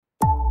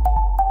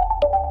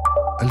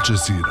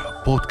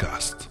الجزيرة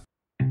بودكاست.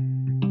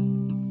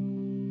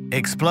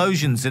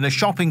 Explosions in a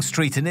shopping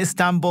street in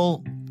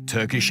Istanbul,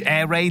 Turkish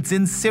air raids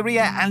in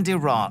Syria and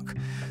Iraq.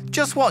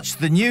 Just watch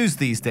the news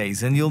these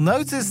days and you'll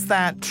notice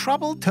that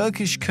troubled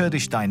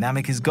Turkish-Kurdish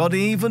dynamic has got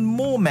even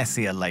more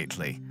messier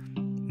lately.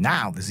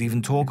 Now there's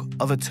even talk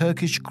of a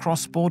Turkish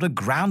cross-border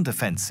ground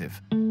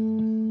offensive.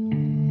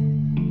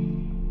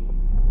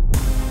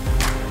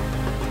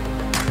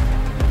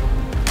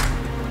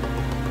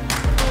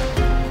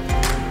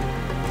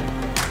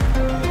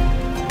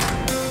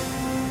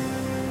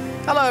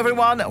 Hello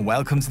everyone, and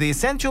welcome to the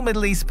Essential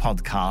Middle East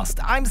podcast.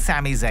 I'm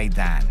Sami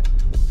Zaidan.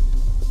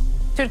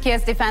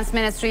 Turkey's defense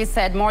ministry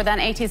said more than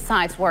 80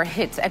 sites were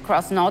hit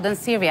across northern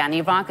Syria and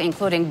Iraq,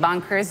 including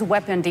bunkers,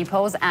 weapon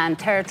depots, and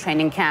terror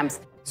training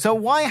camps. So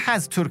why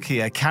has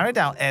Turkey carried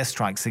out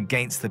airstrikes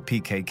against the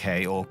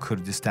PKK or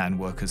Kurdistan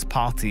Workers'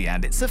 Party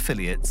and its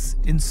affiliates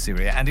in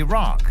Syria and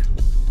Iraq?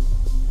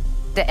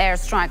 The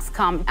airstrikes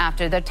come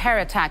after the terror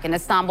attack in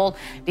Istanbul.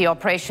 The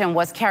operation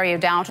was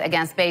carried out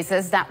against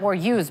bases that were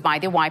used by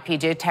the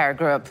YPG terror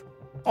group.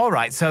 All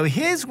right, so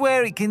here's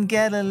where it can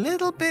get a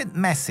little bit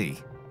messy.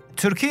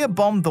 Turkey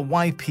bombed the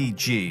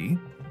YPG.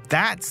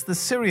 That's the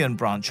Syrian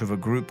branch of a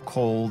group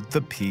called the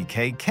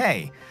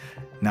PKK.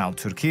 Now,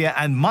 Turkey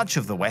and much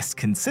of the West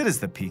considers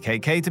the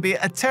PKK to be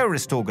a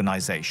terrorist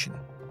organization.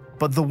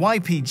 But the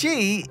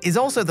YPG is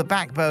also the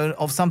backbone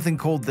of something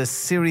called the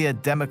Syria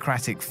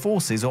Democratic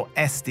Forces, or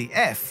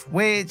SDF,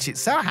 which, it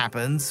so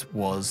happens,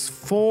 was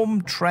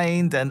formed,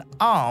 trained, and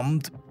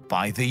armed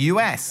by the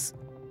US.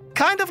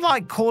 Kind of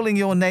like calling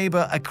your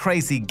neighbor a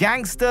crazy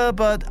gangster,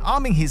 but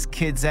arming his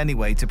kids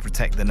anyway to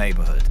protect the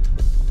neighborhood.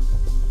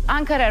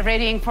 Ankara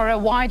readying for a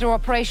wider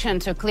operation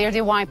to clear the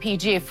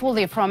YPG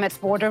fully from its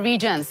border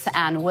regions,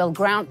 and will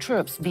ground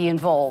troops be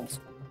involved?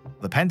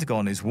 The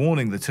Pentagon is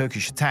warning the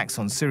Turkish attacks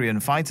on Syrian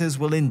fighters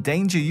will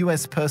endanger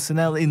US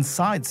personnel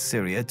inside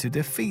Syria to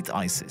defeat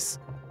ISIS.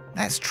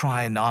 Let's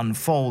try and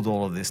unfold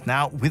all of this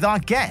now with our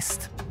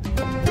guest.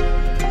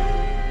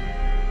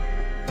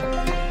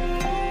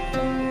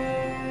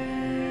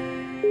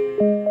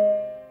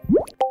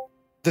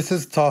 This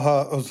is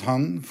Taha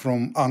Özhan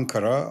from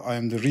Ankara. I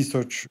am the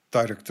research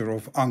director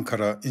of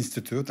Ankara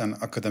Institute, an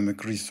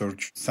academic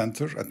research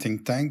center, a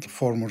think tank,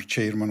 former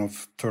chairman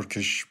of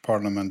Turkish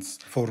Parliament's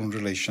Foreign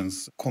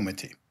Relations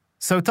Committee.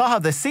 So, Taha,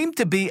 there seemed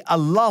to be a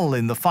lull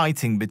in the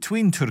fighting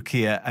between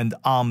Turkey and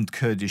armed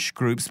Kurdish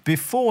groups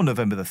before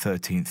November the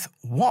 13th.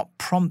 What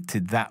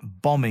prompted that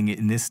bombing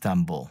in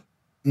Istanbul?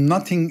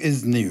 Nothing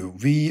is new.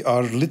 We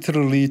are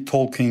literally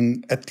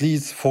talking at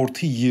least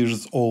 40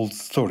 years old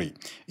story.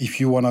 If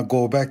you want to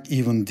go back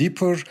even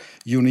deeper,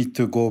 you need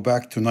to go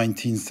back to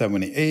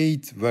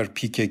 1978, where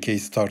PKK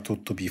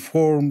started to be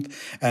formed.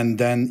 And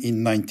then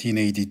in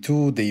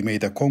 1982, they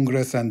made a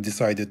congress and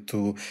decided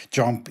to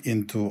jump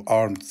into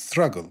armed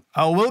struggle.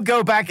 Oh, we'll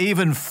go back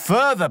even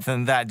further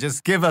than that.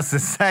 Just give us a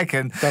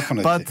second.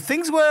 Definitely. But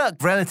things were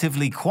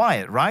relatively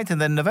quiet, right?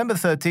 And then November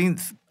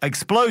 13th,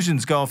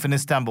 explosions go off in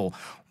Istanbul.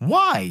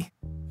 Why?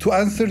 To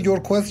answer your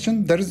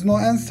question, there is no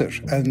answer.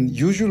 And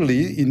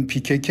usually in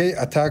PKK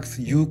attacks,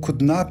 you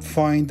could not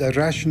find a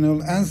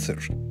rational answer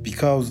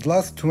because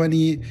last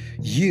 20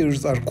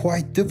 years are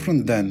quite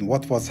different than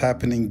what was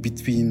happening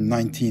between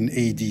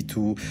 1980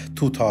 to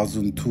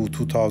 2002,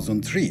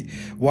 2003.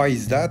 Why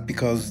is that?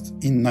 Because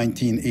in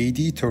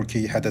 1980,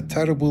 Turkey had a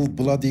terrible,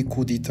 bloody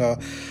coup d'etat.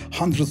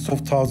 Hundreds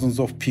of thousands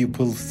of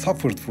people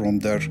suffered from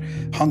there.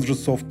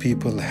 Hundreds of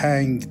people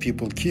hanged,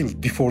 people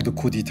killed before the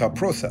coup d'etat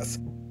process.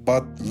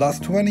 But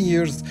last 20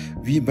 years,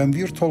 when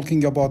we're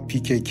talking about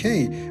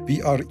PKK, we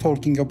are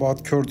talking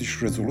about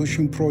Kurdish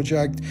Resolution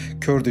Project,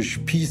 Kurdish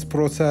Peace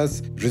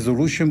Process,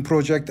 Resolution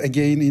Project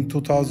again in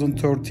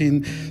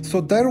 2013. So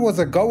there was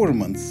a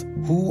government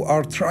who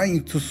are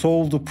trying to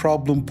solve the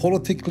problem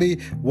politically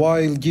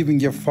while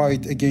giving a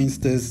fight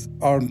against this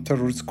armed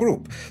terrorist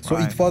group. So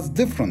It was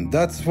different.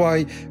 That's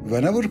why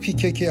whenever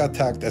PKK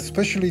attacked,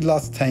 especially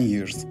last 10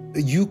 years,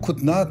 you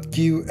could not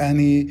give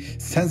any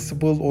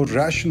sensible or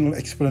rational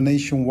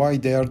explanation why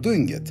they are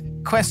doing it.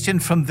 Question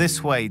from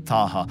this way,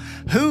 Taha.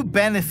 Who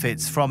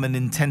benefits from an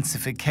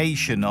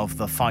intensification of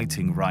the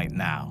fighting right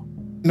now?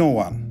 No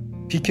one.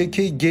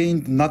 PKK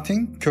gained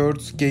nothing,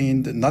 Kurds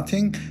gained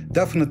nothing,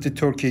 definitely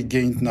Turkey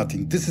gained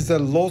nothing. This is a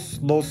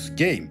loss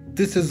game.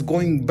 This is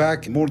going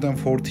back more than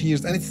 40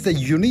 years, and it's a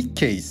unique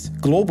case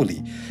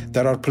globally.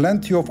 There are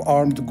plenty of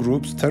armed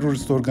groups,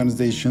 terrorist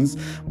organizations,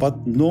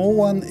 but no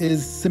one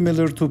is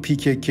similar to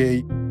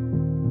PKK.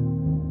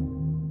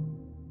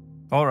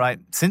 All right,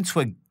 since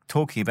we're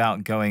talking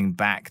about going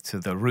back to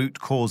the root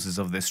causes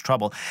of this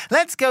trouble,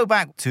 let's go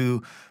back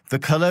to the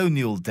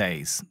colonial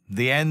days,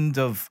 the end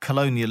of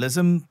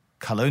colonialism,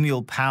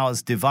 colonial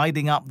powers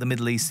dividing up the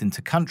Middle East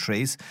into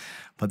countries,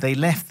 but they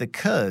left the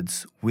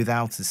Kurds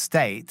without a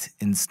state.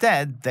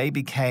 Instead, they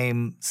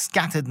became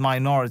scattered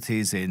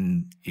minorities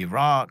in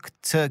Iraq,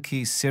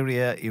 Turkey,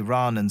 Syria,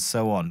 Iran, and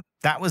so on.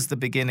 That was the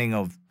beginning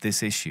of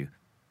this issue.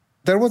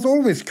 There was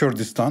always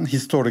Kurdistan,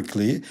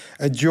 historically,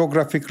 a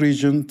geographic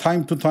region,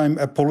 time to time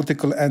a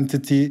political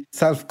entity,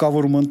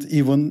 self-government,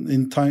 even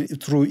in time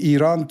through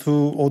Iran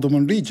to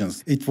Ottoman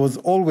regions. It was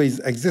always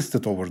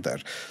existed over there.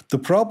 The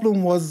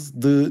problem was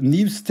the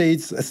new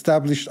states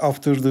established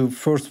after the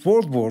First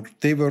World War,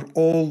 they were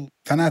all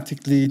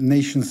fanatically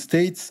nation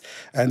states,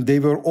 and they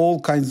were all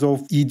kinds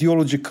of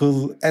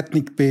ideological,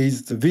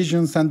 ethnic-based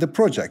visions and the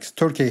projects.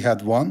 Turkey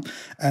had one,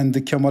 and the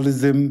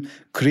Kemalism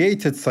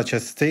created such a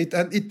state,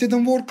 and it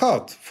didn't work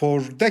out for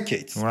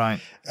decades.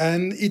 Right.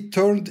 And it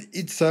turned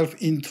itself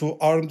into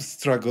armed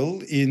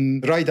struggle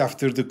right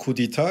after the coup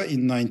d'etat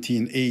in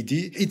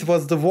 1980. It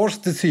was the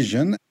worst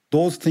decision.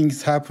 Those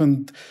things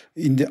happened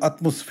in the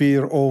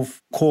atmosphere of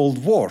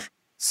Cold War.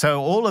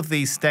 So all of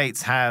these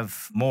states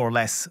have more or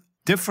less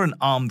different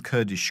armed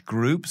Kurdish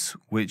groups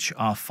which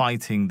are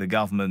fighting the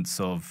governments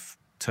of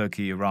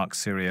Turkey, Iraq,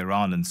 Syria,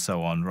 Iran, and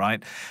so on,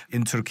 right?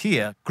 In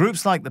Turkey,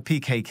 groups like the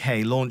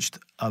PKK launched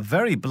a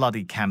very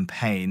bloody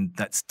campaign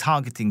that's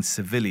targeting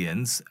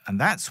civilians, and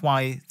that's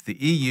why the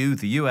EU,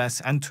 the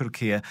US, and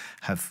Turkey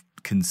have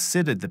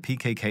considered the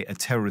PKK a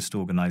terrorist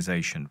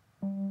organization.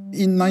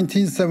 In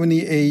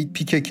 1978,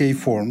 PKK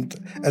formed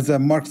as a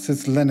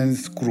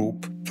Marxist-Leninist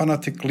group,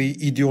 fanatically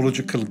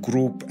ideological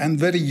group, and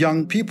very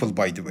young people,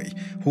 by the way,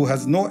 who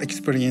has no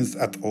experience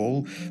at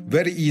all,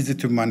 very easy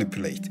to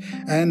manipulate.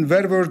 And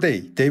where were they?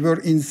 They were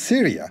in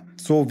Syria.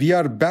 So we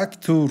are back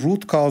to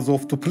root cause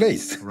of the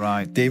place.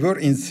 Right. They were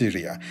in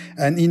Syria.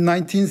 And in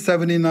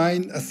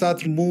 1979,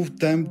 Assad moved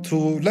them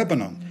to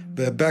Lebanon,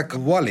 back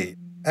Wali.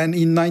 And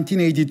in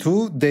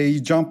 1982, they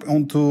jumped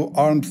onto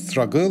armed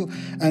struggle.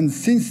 And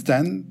since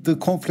then, the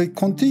conflict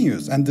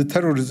continues. And the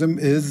terrorism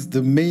is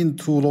the main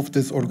tool of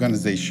this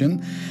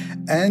organization.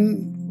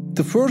 And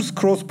the first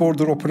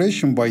cross-border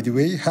operation, by the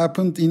way,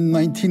 happened in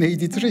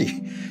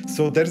 1983.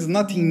 So there is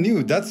nothing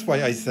new. That's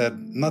why I said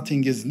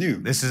nothing is new.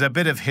 This is a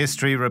bit of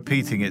history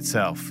repeating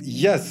itself.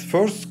 Yes,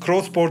 first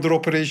cross-border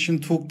operation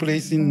took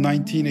place in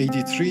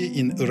 1983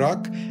 in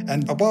Iraq.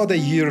 And about a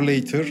year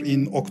later,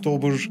 in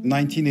October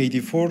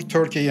 1984,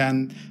 Turkey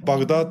and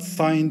Baghdad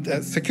signed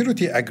a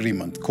security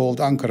agreement called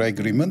Ankara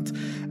Agreement.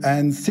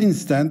 And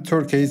since then,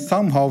 Turkey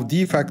somehow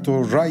de facto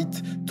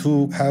right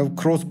to have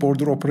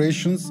cross-border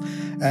operations.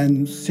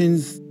 And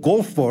since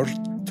Gulf War,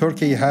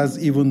 Turkey has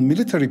even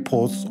military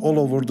posts all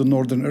over the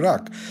northern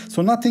Iraq.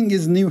 So nothing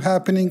is new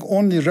happening,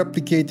 only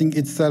replicating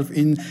itself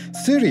in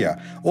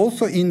Syria.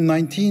 Also in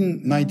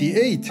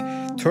 1998,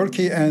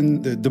 Turkey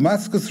and the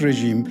Damascus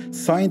regime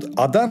signed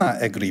Adana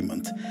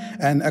Agreement.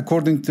 And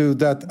according to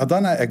that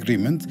Adana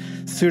Agreement,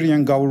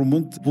 Syrian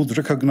government would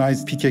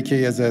recognize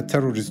PKK as a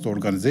terrorist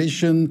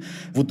organization,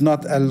 would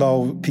not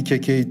allow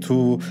PKK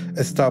to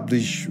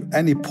establish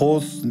any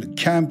posts,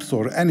 camps,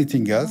 or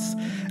anything else,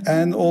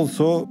 and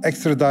also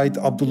extradite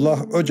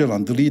Abdullah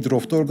Öcalan, the leader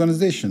of the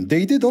organization.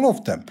 They did all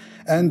of them.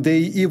 And they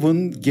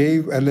even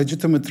gave a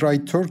legitimate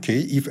right to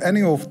Turkey. If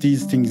any of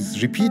these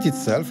things repeat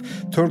itself,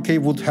 Turkey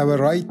would have a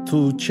right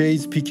to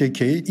chase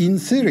PKK in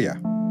Syria.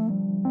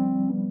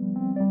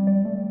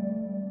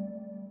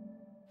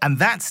 And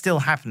that's still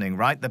happening,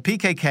 right? The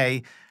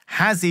PKK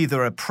has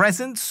either a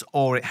presence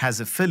or it has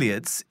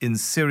affiliates in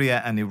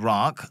Syria and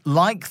Iraq,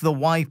 like the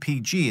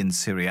YPG in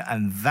Syria.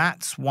 And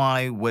that's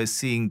why we're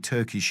seeing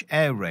Turkish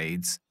air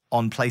raids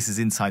on places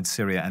inside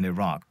Syria and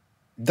Iraq.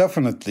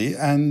 Definitely.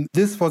 And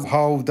this was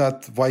how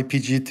that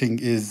YPG thing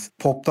is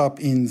popped up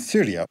in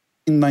Syria.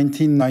 In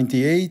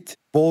 1998,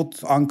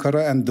 both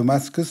Ankara and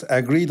Damascus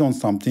agreed on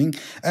something.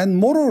 And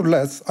more or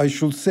less, I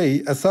should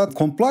say, Assad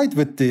complied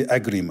with the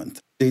agreement.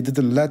 They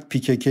didn't let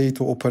PKK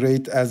to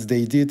operate as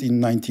they did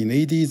in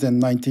 1980s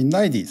and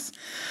 1990s.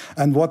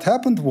 And what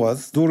happened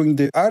was, during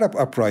the Arab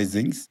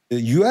uprisings,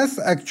 the US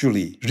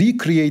actually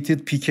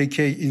recreated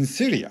PKK in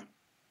Syria.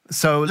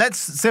 So let's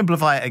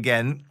simplify it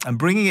again and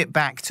bringing it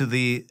back to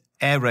the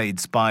air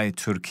raids by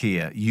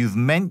Turkey. You've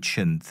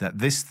mentioned that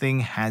this thing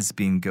has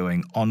been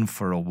going on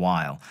for a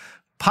while.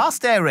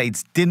 Past air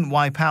raids didn't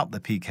wipe out the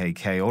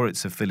PKK or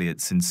its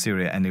affiliates in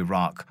Syria and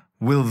Iraq.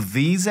 Will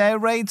these air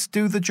raids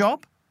do the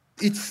job?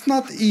 It's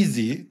not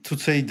easy to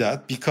say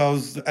that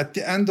because at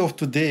the end of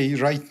the day,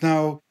 right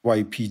now,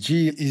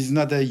 YPG is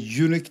not a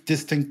unique,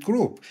 distinct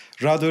group.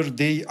 Rather,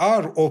 they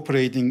are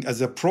operating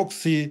as a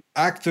proxy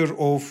actor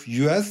of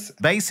US.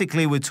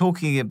 Basically, we're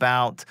talking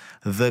about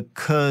the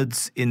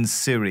Kurds in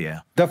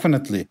Syria.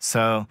 Definitely.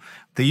 So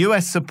the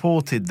US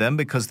supported them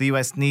because the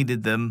US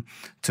needed them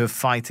to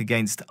fight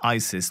against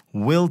ISIS.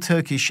 Will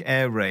Turkish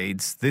air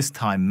raids this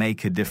time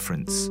make a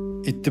difference?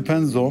 It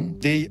depends on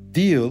they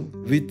deal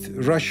with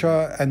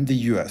Russia and the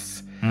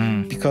US.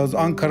 Because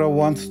Ankara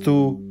wants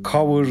to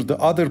cover the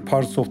other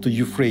parts of the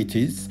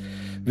Euphrates,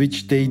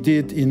 which they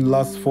did in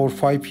last 4 or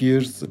 5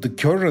 years. The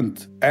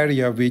current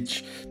area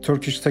which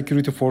Turkish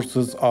security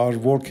forces are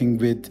working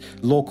with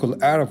local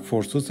Arab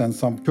forces and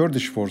some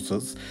Kurdish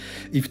forces.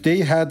 If they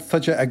had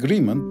such an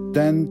agreement,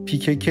 then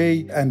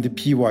PKK and the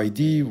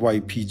PYD,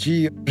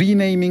 YPG,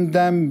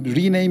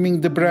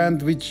 renaming the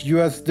brand which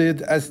US did,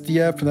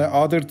 SDF and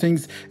other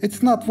things,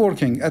 it's not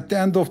working. At the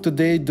end of the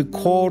day, the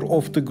core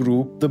of the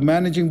group, the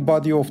managing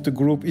body of the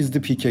group is the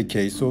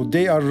PKK. So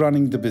they are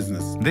running the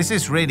business. This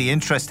is really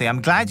interesting.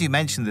 I'm glad you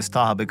mentioned this,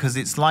 Taha, because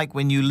it's like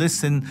when you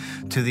listen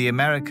to the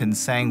Americans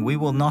saying we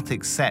will not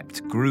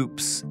accept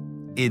groups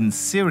in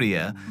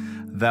Syria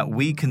that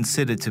we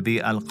consider to be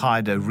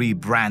Al-Qaeda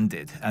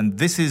rebranded. And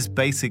this is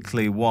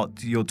basically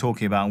what you're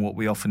talking about and what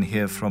we often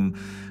hear from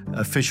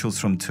officials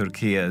from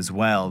Turkey as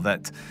well,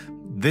 that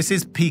this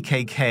is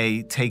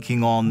PKK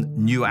taking on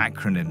new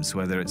acronyms,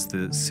 whether it's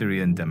the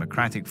Syrian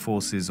Democratic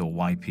Forces or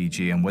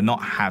YPG, and we're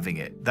not having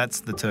it.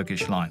 That's the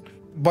Turkish line.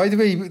 By the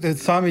way,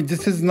 Sami,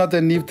 this is not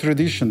a new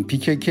tradition.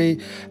 PKK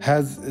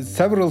has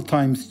several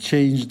times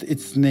changed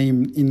its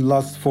name in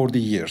last 40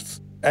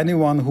 years.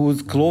 Anyone who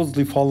is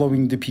closely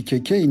following the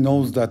PKK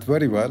knows that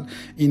very well.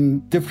 In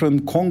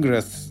different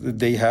congress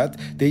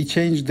they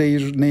changed their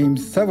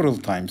names several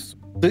times.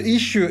 The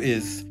issue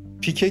is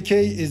PKK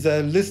is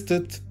a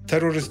listed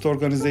terrorist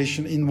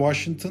organization in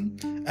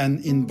Washington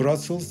and in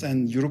Brussels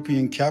and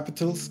European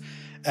capitals.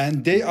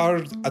 And they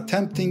are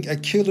attempting a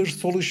killer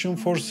solution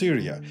for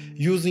Syria,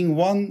 using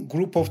one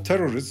group of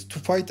terrorists to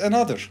fight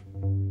another.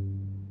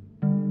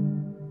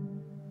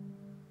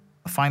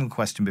 A final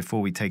question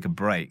before we take a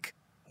break.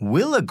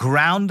 Will a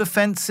ground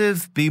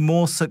offensive be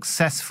more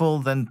successful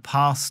than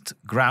past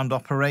ground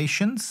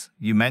operations?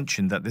 You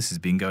mentioned that this has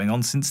been going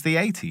on since the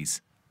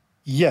 80s.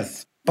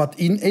 Yes. But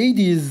in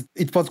 80s,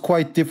 it was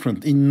quite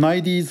different. In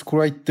 90s,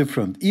 quite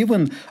different.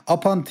 Even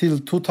up until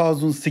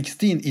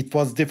 2016, it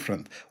was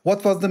different.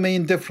 What was the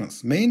main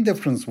difference? Main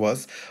difference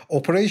was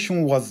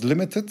operation was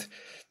limited.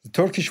 The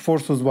Turkish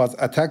forces was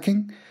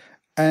attacking,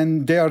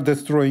 and they are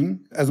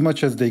destroying as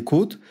much as they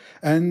could,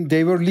 and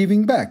they were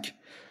leaving back.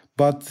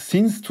 But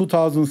since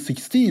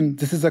 2016,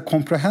 this is a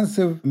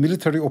comprehensive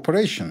military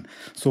operation.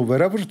 So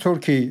wherever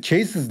Turkey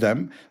chases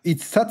them,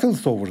 it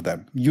settles over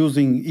them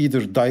using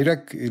either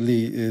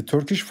directly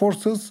Turkish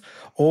forces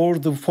or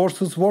the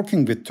forces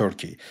working with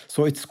Turkey.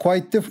 So it's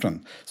quite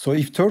different. So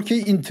if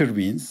Turkey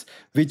intervenes,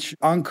 which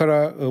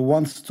Ankara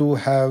wants to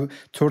have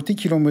 30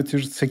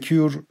 kilometers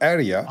secure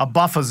area. A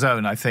buffer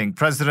zone, I think.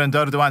 President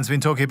Erdogan's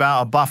been talking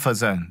about a buffer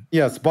zone.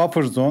 Yes,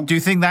 buffer zone. Do you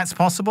think that's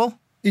possible?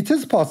 It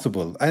is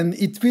possible, and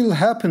it will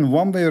happen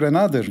one way or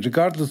another,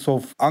 regardless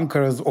of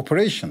Ankara's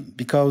operation,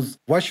 because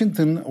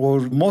Washington or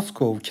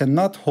Moscow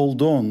cannot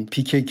hold on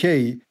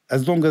PKK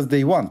as long as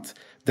they want.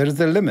 There is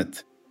a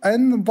limit.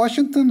 And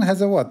Washington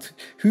has a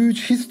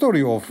huge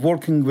history of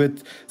working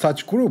with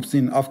such groups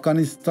in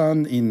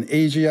Afghanistan, in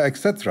Asia,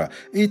 etc.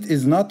 It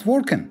is not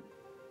working.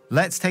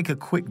 Let's take a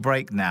quick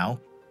break now.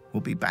 We'll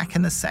be back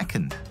in a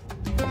second.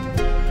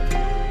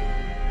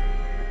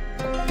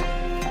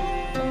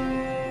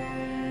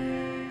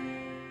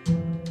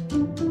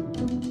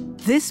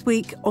 This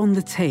week on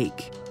The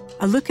Take,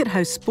 a look at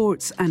how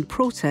sports and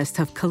protest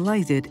have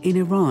collided in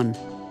Iran.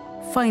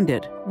 Find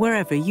it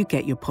wherever you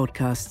get your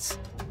podcasts.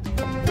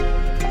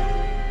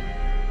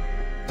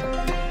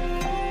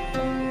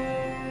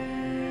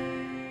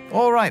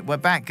 All right, we're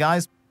back,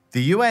 guys.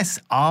 The US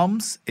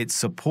arms, it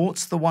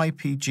supports the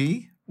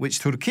YPG, which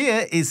Turkey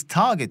is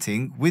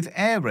targeting with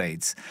air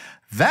raids.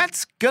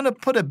 That's going to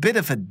put a bit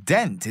of a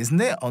dent, isn't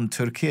it, on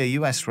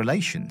Turkey-US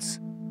relations?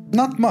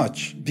 Not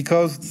much,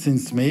 because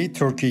since May,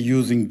 Turkey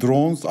using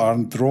drones,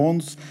 armed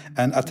drones,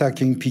 and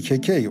attacking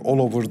PKK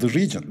all over the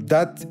region.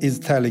 That is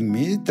telling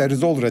me there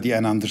is already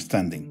an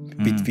understanding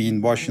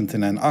between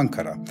Washington and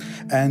Ankara.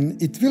 And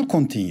it will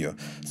continue,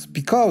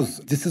 because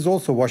this is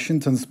also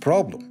Washington's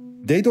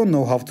problem. They don't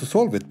know how to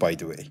solve it, by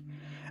the way.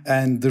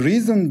 And the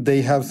reason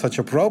they have such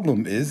a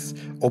problem is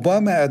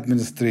Obama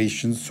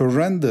administration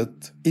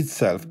surrendered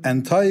itself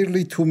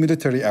entirely to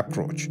military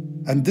approach.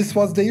 And this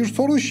was their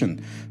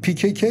solution.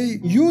 PKK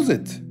use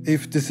it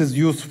if this is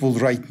useful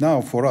right now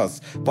for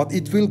us, but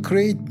it will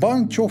create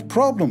bunch of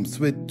problems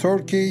with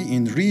Turkey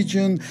in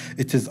region.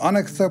 It is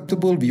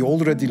unacceptable. We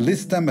already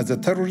list them as a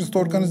terrorist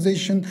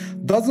organization.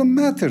 Doesn't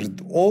matter.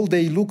 All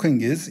they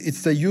looking is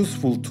it's a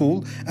useful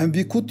tool and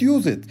we could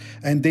use it.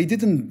 And they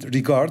didn't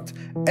regard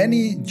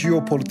any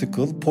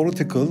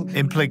political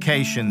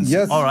implications.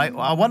 Yes. All right.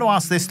 I want to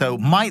ask this though.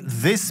 Might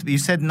this, you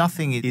said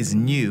nothing is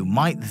new.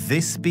 Might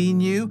this be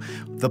new?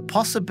 The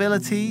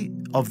possibility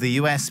of the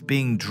US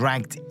being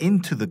dragged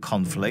into the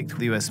conflict.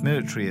 The US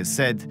military has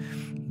said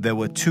there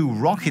were 2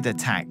 rocket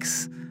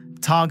attacks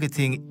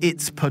targeting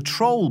its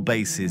patrol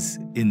bases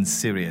in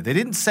Syria. They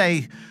didn't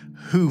say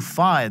who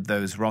fired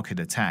those rocket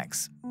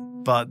attacks,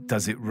 but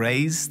does it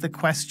raise the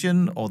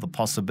question or the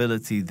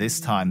possibility this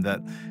time that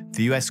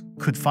the US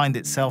could find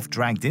itself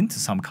dragged into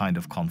some kind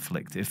of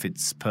conflict if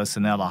its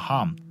personnel are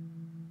harmed?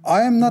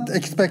 I am not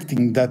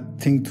expecting that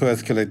thing to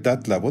escalate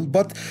that level,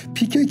 but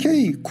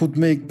PKK could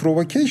make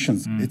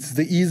provocations. It's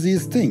the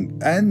easiest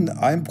thing. And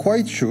I'm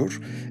quite sure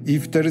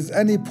if there is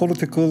any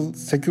political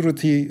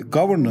security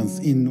governance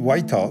in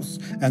White House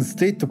and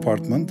State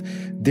Department,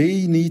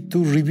 they need to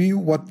review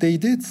what they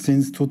did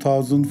since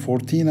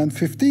 2014 and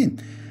 15.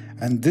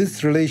 And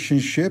this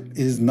relationship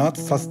is not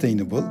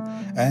sustainable,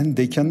 and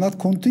they cannot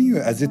continue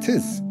as it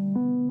is.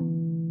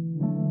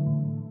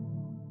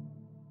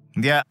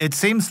 Yeah, it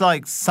seems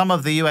like some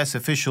of the US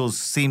officials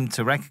seem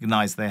to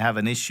recognize they have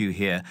an issue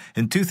here.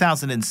 In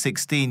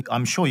 2016,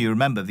 I'm sure you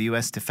remember the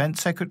US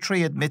Defense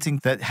Secretary admitting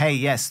that, hey,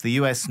 yes, the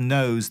US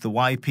knows the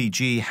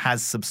YPG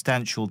has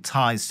substantial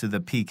ties to the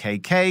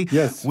PKK,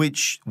 yes,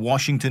 which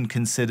Washington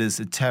considers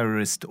a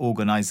terrorist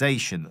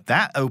organization.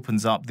 That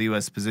opens up the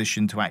US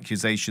position to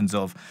accusations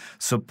of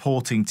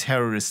supporting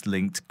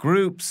terrorist-linked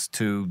groups,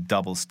 to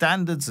double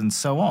standards, and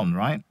so on,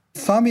 right?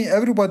 Sami,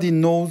 everybody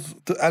knows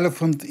the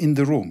elephant in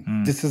the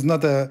room. This is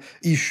not an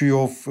issue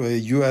of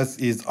US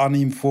is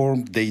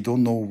uninformed. They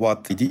don't know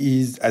what it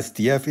is,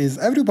 SDF is.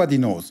 Everybody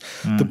knows.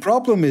 The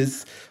problem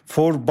is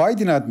for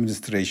Biden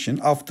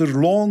administration, after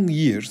long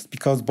years,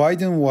 because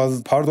Biden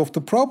was part of the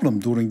problem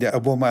during the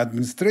Obama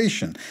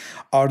administration,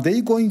 are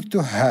they going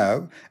to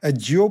have a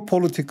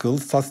geopolitical,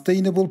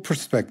 sustainable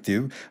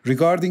perspective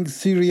regarding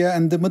Syria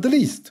and the Middle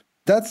East?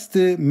 That's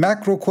the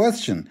macro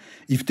question.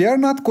 If they are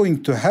not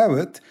going to have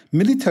it,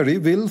 military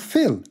will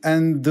fail.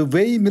 And the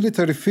way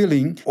military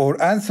failing or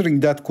answering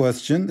that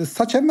question is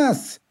such a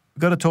mess.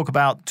 We've got to talk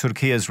about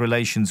Turkey's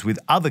relations with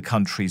other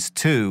countries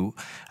too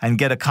and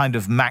get a kind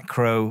of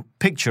macro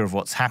picture of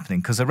what's happening.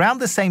 Because around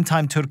the same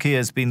time Turkey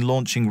has been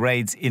launching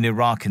raids in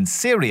Iraq and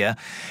Syria,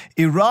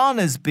 Iran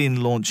has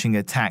been launching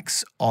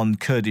attacks on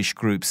Kurdish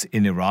groups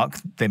in Iraq.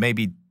 They may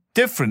be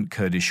different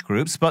Kurdish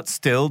groups, but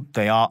still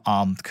they are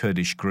armed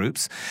Kurdish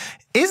groups.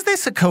 Is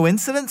this a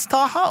coincidence,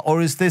 Taha,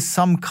 or is this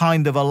some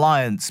kind of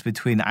alliance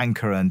between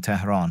Ankara and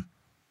Tehran?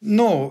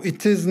 No,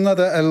 it is not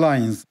an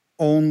alliance.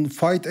 On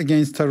fight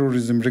against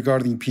terrorism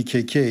regarding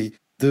PKK,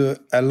 the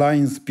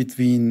alliance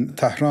between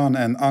Tehran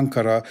and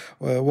Ankara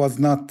was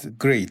not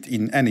great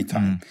in any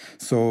time.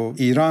 So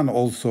Iran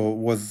also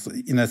was,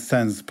 in a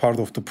sense, part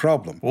of the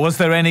problem. Was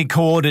there any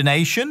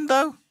coordination,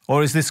 though?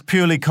 Or is this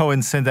purely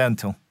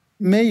coincidental?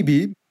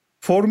 Maybe.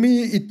 For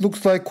me, it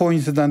looks like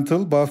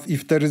coincidental, but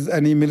if there is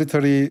any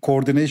military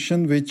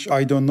coordination, which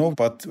I don't know,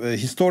 but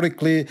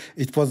historically,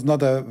 it was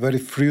not a very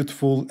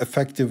fruitful,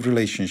 effective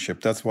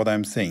relationship. That's what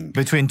I'm saying.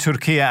 Between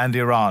Turkey and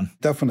Iran?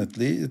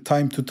 Definitely.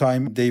 Time to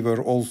time, they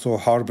were also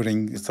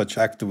harboring such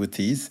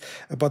activities.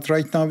 But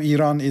right now,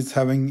 Iran is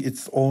having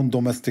its own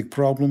domestic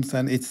problems,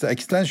 and it's the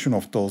extension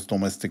of those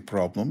domestic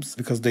problems,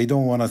 because they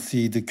don't want to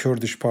see the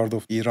Kurdish part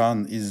of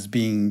Iran is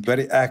being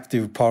very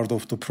active part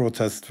of the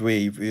protest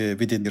wave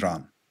within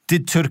Iran.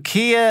 Did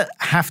Turkey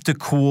have to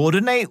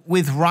coordinate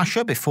with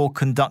Russia before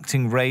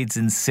conducting raids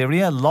in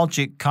Syria?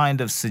 Logic kind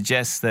of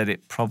suggests that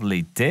it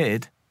probably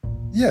did.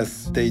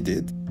 Yes, they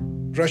did.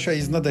 Russia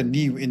is not a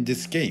new in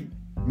this game.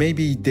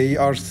 Maybe they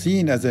are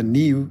seen as a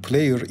new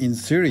player in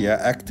Syria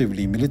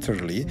actively,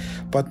 militarily,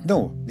 but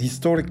no,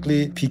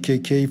 historically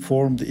PKK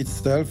formed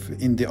itself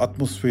in the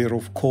atmosphere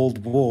of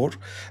Cold War,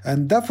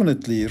 and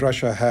definitely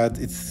Russia had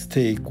its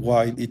stake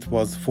while it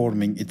was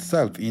forming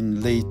itself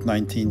in late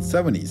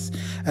 1970s.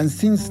 And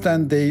since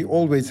then, they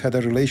always had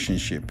a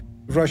relationship.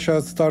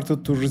 Russia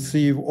started to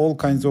receive all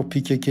kinds of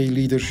PKK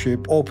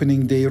leadership,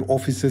 opening their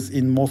offices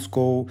in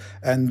Moscow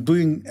and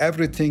doing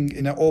everything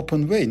in an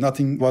open way.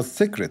 Nothing was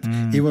secret.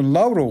 Even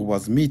Lavrov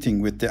was meeting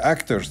with the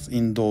actors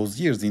in those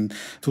years, in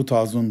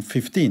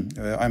 2015,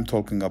 I'm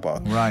talking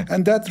about. Right.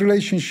 And that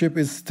relationship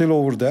is still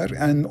over there.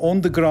 And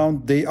on the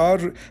ground, they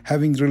are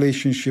having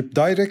relationship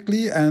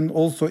directly and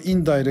also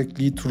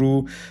indirectly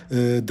through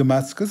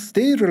Damascus.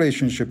 Their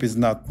relationship is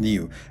not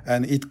new,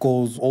 and it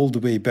goes all the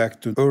way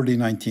back to early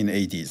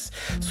 1980s.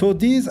 So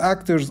these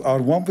actors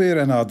are one way or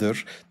another.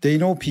 They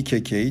know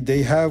PKK.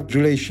 They have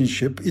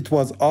relationship. It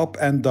was up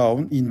and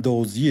down in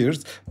those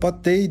years,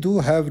 but they do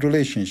have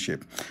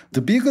relationship.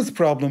 The biggest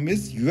problem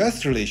is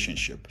U.S.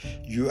 relationship.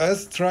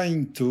 U.S.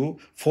 trying to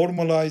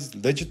formalize,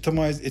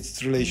 legitimize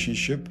its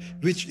relationship,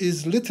 which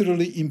is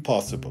literally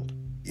impossible.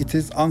 It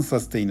is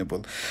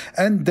unsustainable.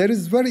 And there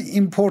is very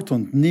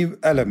important new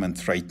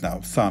element right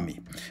now, Sami,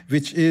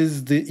 which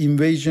is the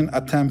invasion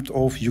attempt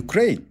of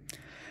Ukraine.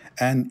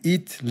 And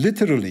it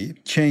literally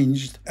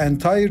changed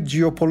entire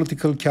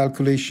geopolitical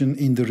calculation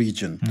in the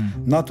region,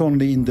 not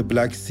only in the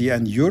Black Sea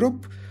and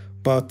Europe,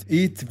 but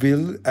it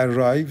will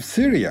arrive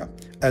Syria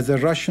as a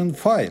Russian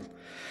file.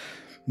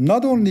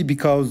 Not only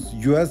because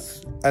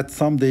US at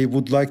some day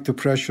would like to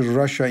pressure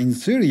Russia in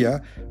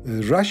Syria,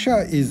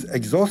 Russia is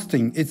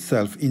exhausting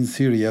itself in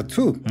Syria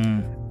too.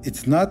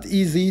 It's not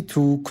easy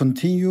to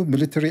continue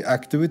military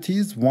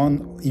activities,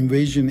 one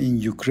invasion in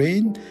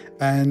Ukraine,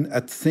 and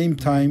at the same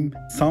time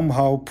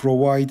somehow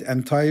provide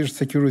entire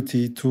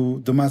security to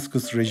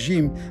Damascus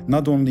regime,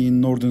 not only in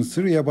northern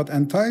Syria, but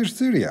entire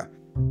Syria.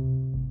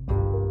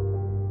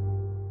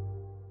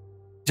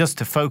 Just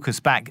to focus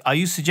back, are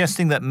you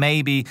suggesting that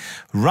maybe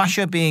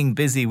Russia being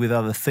busy with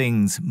other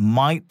things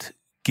might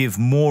give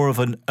more of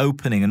an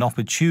opening, an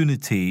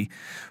opportunity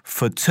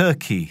for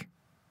Turkey?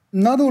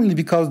 Not only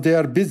because they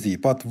are busy,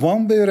 but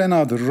one way or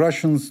another,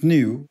 Russians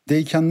knew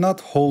they cannot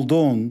hold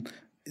on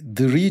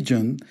the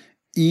region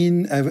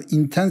in an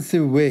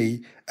intensive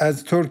way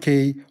as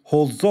Turkey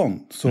holds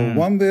on. So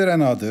one way or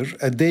another,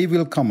 a day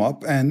will come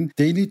up and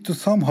they need to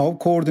somehow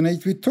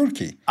coordinate with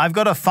Turkey. I've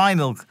got a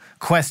final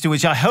question,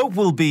 which I hope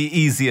will be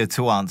easier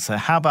to answer.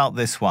 How about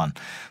this one?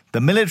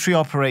 The military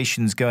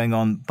operations going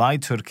on by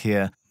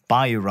Turkey,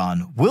 by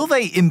Iran, will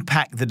they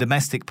impact the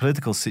domestic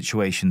political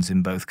situations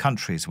in both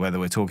countries, whether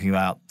we're talking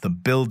about the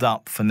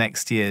build-up for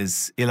next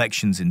year's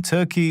elections in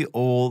Turkey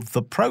or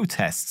the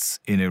protests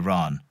in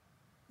Iran?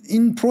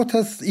 In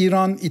protests,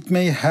 Iran, it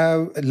may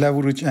have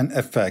leverage and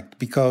effect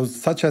because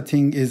such a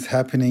thing is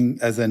happening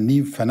as a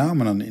new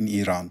phenomenon in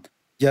Iran.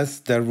 Yes,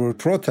 there were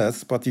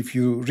protests, but if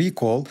you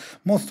recall,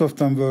 most of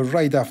them were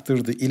right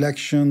after the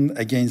election,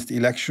 against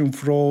election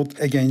fraud,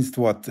 against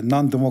the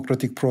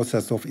non-democratic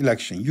process of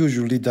election.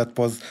 Usually that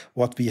was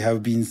what we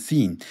have been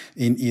seeing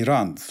in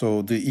Iran.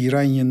 So the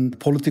Iranian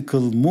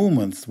political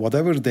movements,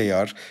 whatever they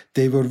are,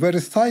 they were very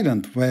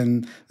silent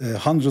when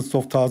hundreds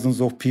of thousands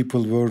of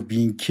people were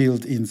being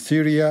killed in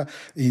Syria,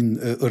 in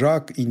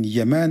Iraq, in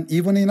Yemen,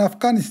 even in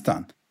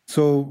Afghanistan.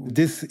 So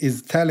this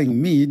is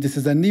telling me this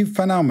is a new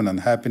phenomenon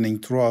happening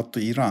throughout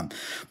Iran.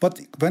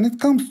 But when it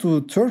comes to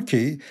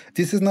Turkey,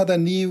 this is not a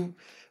new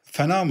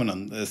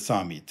phenomenon,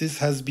 Sami. This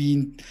has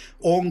been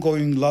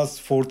ongoing last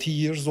 40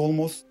 years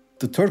almost.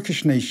 The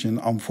Turkish nation,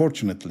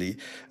 unfortunately,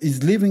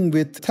 is living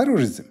with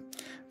terrorism.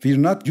 We're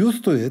not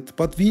used to it,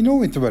 but we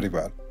know it very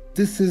well.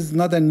 This is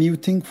not a new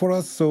thing for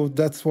us, so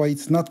that's why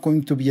it's not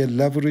going to be a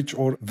leverage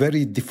or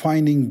very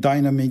defining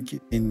dynamic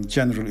in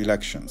general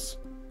elections.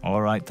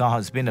 All right, Taha,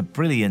 it's been a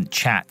brilliant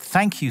chat.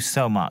 Thank you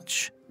so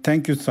much.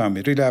 Thank you,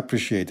 Sami. Really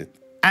appreciate it.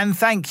 And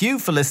thank you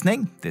for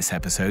listening. This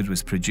episode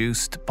was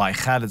produced by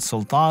Khaled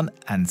Sultan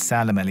and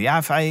Salim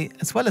Al-Yaf'i,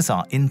 as well as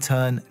our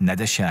intern,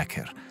 Nada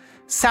Shakir.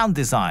 Sound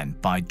design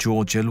by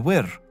George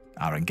Elwir.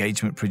 Our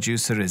engagement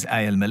producer is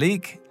Ayel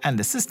Malik, and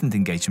assistant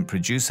engagement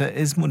producer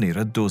is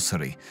Munira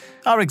Dosari.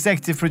 Our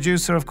executive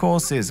producer, of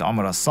course, is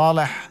Omar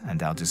Saleh,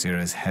 and Al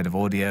Jazeera's head of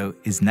audio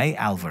is Nay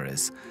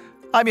Alvarez.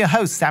 I'm your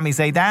host, Sami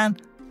Zaidan.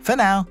 For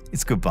now,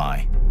 it's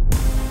goodbye.